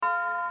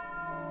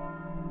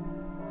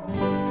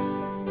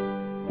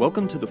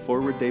Welcome to the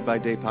Forward Day by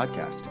Day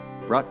podcast,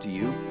 brought to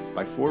you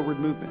by Forward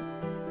Movement.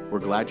 We're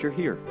glad you're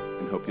here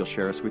and hope you'll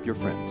share us with your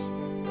friends.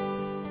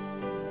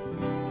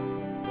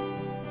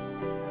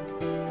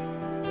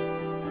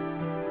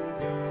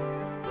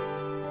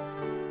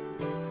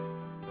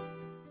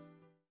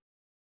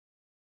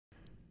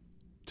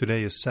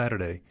 Today is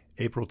Saturday,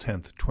 April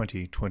 10th,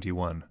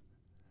 2021.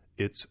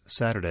 It's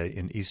Saturday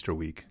in Easter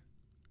week.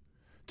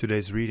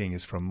 Today's reading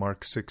is from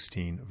Mark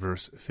 16,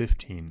 verse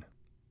 15.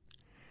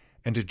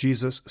 And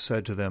Jesus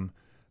said to them,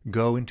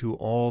 "Go into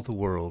all the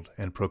world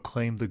and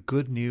proclaim the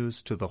good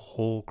news to the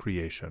whole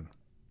creation."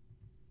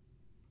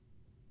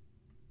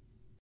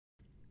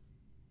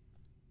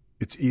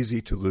 It's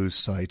easy to lose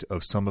sight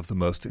of some of the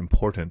most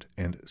important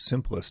and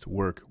simplest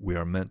work we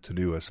are meant to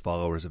do as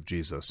followers of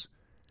Jesus.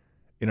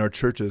 In our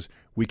churches,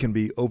 we can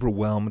be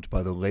overwhelmed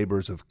by the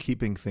labors of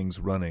keeping things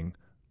running,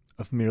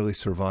 of merely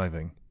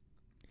surviving.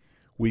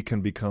 We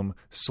can become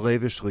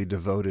slavishly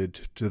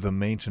devoted to the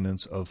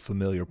maintenance of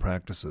familiar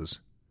practices.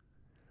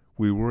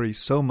 We worry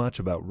so much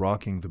about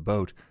rocking the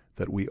boat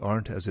that we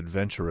aren't as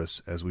adventurous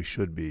as we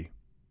should be.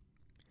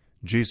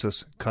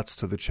 Jesus cuts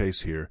to the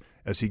chase here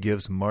as he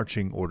gives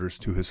marching orders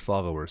to his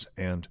followers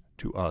and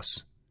to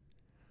us.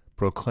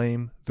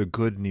 Proclaim the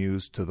good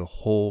news to the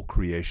whole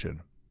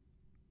creation.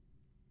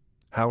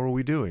 How are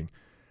we doing?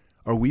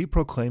 Are we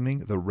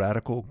proclaiming the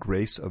radical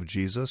grace of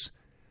Jesus,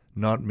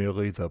 not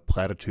merely the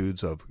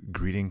platitudes of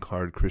greeting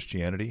card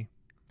Christianity?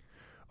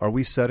 Are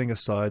we setting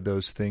aside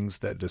those things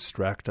that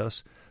distract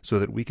us so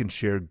that we can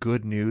share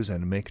good news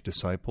and make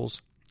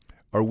disciples?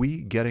 Are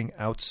we getting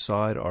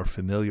outside our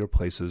familiar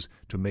places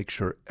to make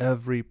sure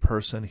every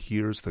person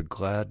hears the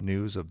glad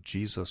news of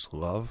Jesus'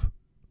 love?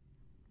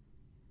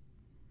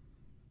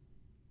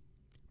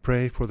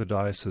 Pray for the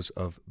Diocese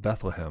of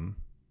Bethlehem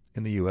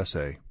in the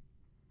USA.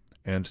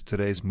 And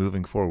today's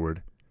moving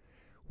forward.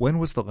 When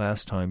was the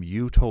last time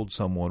you told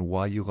someone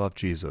why you love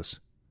Jesus?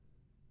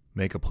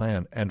 Make a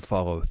plan and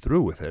follow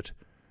through with it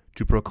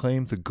to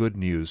proclaim the good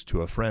news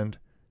to a friend,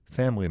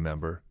 family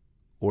member,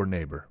 or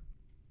neighbor.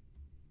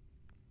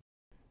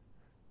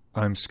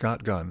 I'm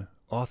Scott Gunn,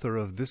 author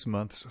of this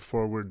month's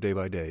Forward Day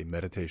by Day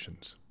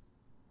Meditations.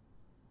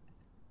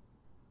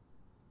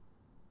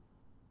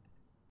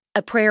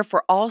 A prayer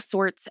for all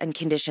sorts and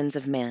conditions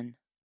of men.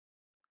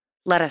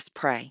 Let us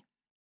pray.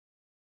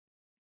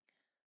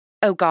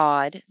 O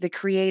God, the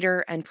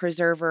creator and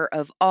preserver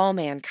of all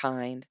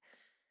mankind,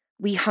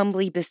 we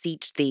humbly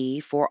beseech thee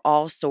for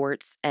all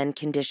sorts and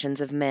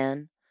conditions of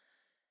men,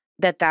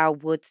 that thou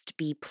wouldst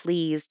be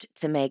pleased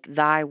to make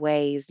thy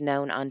ways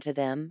known unto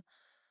them,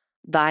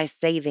 thy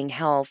saving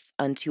health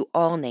unto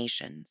all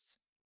nations.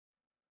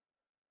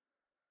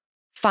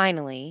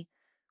 Finally,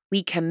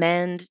 we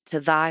commend to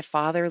thy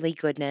fatherly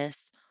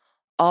goodness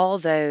all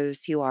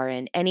those who are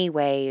in any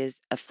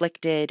ways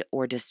afflicted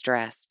or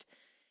distressed,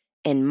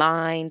 in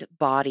mind,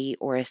 body,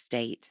 or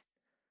estate,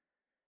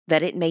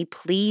 that it may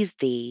please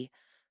thee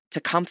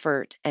to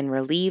comfort and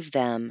relieve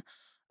them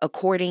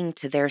according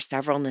to their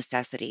several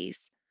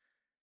necessities,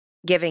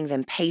 giving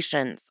them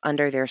patience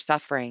under their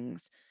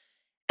sufferings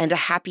and a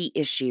happy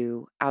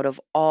issue out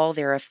of all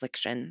their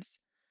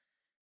afflictions.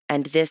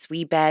 And this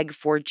we beg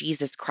for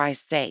Jesus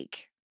Christ's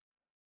sake.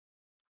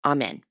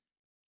 Amen.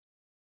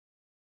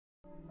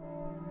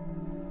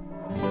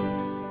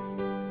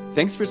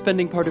 Thanks for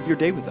spending part of your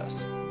day with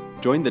us.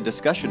 Join the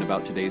discussion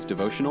about today's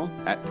devotional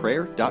at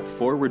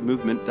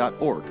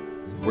prayer.forwardmovement.org,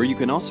 where you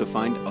can also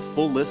find a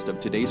full list of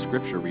today's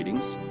scripture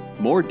readings,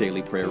 more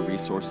daily prayer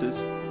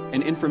resources,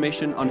 and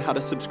information on how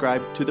to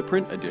subscribe to the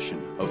print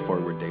edition of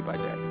Forward Day by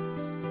Day.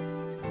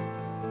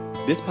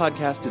 This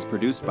podcast is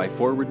produced by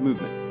Forward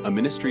Movement, a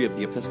ministry of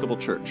the Episcopal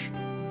Church.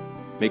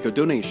 Make a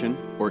donation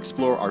or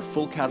explore our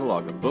full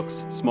catalog of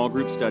books, small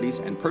group studies,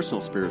 and personal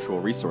spiritual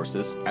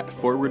resources at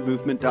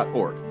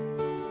forwardmovement.org.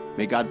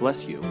 May God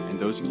bless you and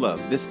those you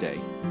love this day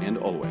and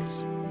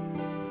always.